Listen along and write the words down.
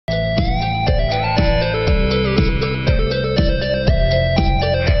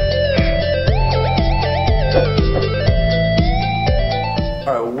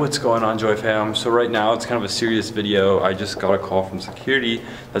What's going on, Joy fam? So right now it's kind of a serious video. I just got a call from security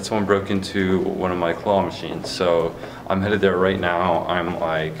that someone broke into one of my claw machines. So I'm headed there right now. I'm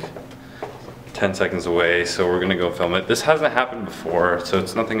like 10 seconds away, so we're gonna go film it. This hasn't happened before, so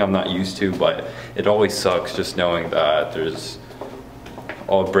it's nothing I'm not used to, but it always sucks just knowing that there's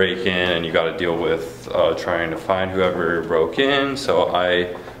a break-in and you gotta deal with trying to find whoever broke in. So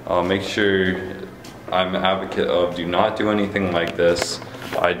I make sure I'm an advocate of do not do anything like this.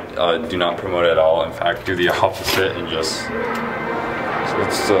 I do not promote it at all. In fact, do the opposite and just, so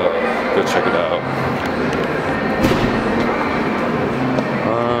let's go check it out.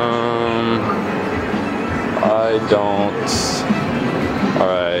 I don't,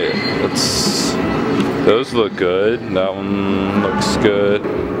 alright, those look good. That one looks good.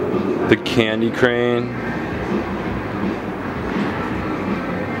 The candy crane.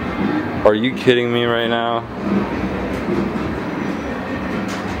 Are you kidding me right now?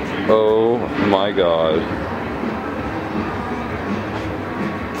 Oh my god.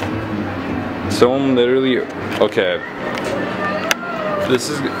 Someone literally, okay. This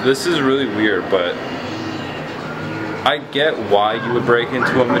is really weird, but I get why you would break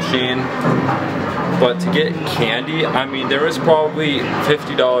into a machine, but to get candy, I mean, there was probably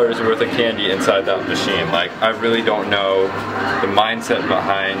 $50 worth of candy inside that machine. Like, I really don't know the mindset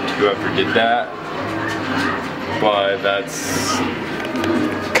behind whoever did that, but that's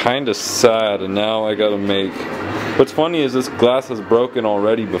kind of sad. And now I gotta make, what's funny is this glass has broken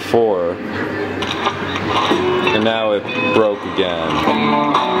already before, and now it broke again.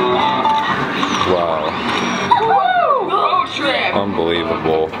 Wow.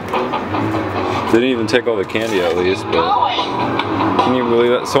 Unbelievable. Didn't even take all the candy at least, but can you believe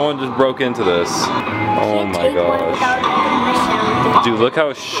that? Someone just broke into this. Oh my gosh. Dude, look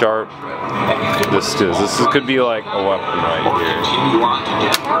how sharp this is. This could be like a weapon right here.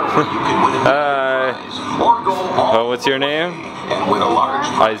 Hi. Oh, what's your name?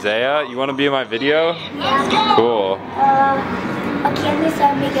 Isaiah? You want to be in my video? Cool.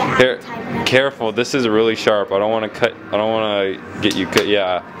 Here, careful, this is really sharp. I don't want to cut, I don't want to get you cut,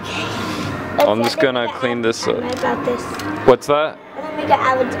 yeah. I'm just gonna clean this up. What's that? I'm gonna make an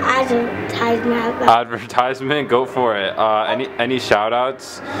advertisement. Advertisement? Go for it. Any shout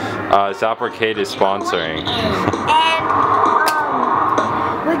outs? Zap Arcade is sponsoring. And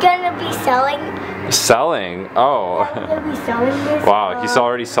we're gonna be selling. Selling? Oh. Yeah, we're gonna be selling this. Wow, he's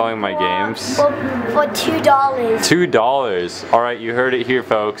already selling my games. For $2. $2. Alright, you heard it here,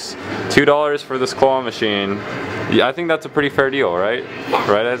 folks. $2 for this claw machine. Yeah, I think that's a pretty fair deal, right?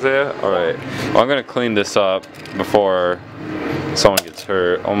 Right, Isaiah? Alright. Well, I'm gonna clean this up before someone gets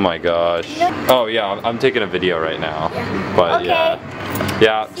hurt. Oh my gosh. Oh yeah, I'm taking a video right now. Yeah. But okay.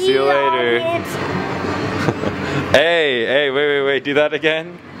 Yeah, see you later. Hey, wait, do that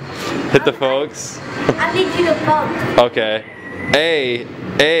again. Hit the folks. I need you to folks. Okay. Hey,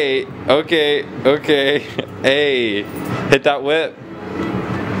 okay. Hey, hit that whip.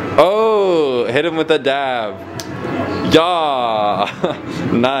 Oh, hit him with a dab. Yeah.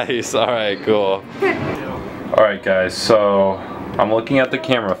 Nice. Alright, cool. Alright guys, so I'm looking at the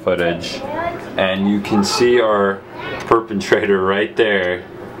camera footage and you can see our perpetrator right there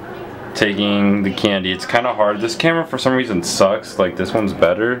taking the candy. It's kind of hard. This camera for some reason sucks. Like, this one's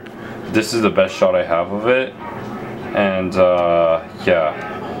better. This is the best shot I have of it. And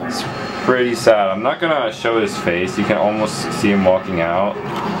yeah, it's pretty sad. I'm not gonna show his face. You can almost see him walking out.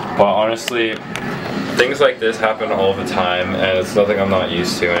 But honestly, things like this happen all the time, and it's nothing I'm not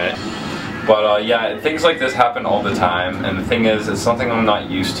used to in it. But yeah, things like this happen all the time, and the thing is, it's something I'm not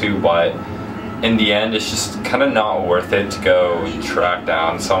used to, but in the end, it's just kind of not worth it to go track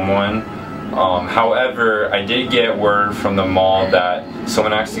down someone. However, I did get word from the mall that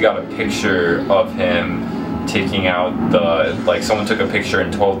someone actually got a picture of him taking out the, like, someone took a picture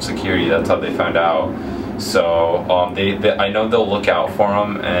and told security. That's how they found out. So I know they'll look out for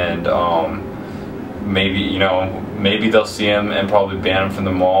him, and maybe, you know, maybe they'll see him and probably ban him from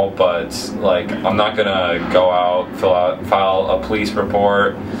the mall. But like, I'm not gonna go out, file a police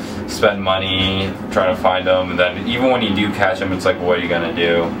report, spend money trying to find him, and then even when you do catch him, it's like, what are you gonna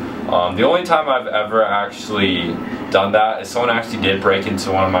do? The only time I've ever actually done that is someone actually did break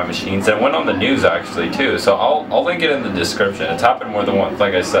into one of my machines, and it went on the news actually too, so I'll link it in the description. It's happened more than once,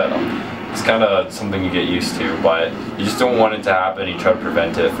 like I said. It's kind of something you get used to, but you just don't want it to happen. You try to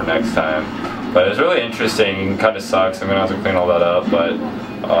prevent it for next time. But it's really interesting. It kind of sucks. I'm gonna have to clean all that up, but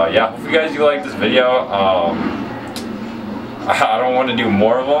yeah, hope you guys do like this video. I don't want to do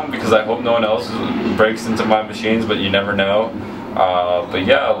more of them because I hope no one else breaks into my machines, but you never know. But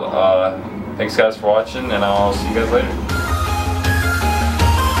yeah, thanks guys for watching, and I'll see you guys later.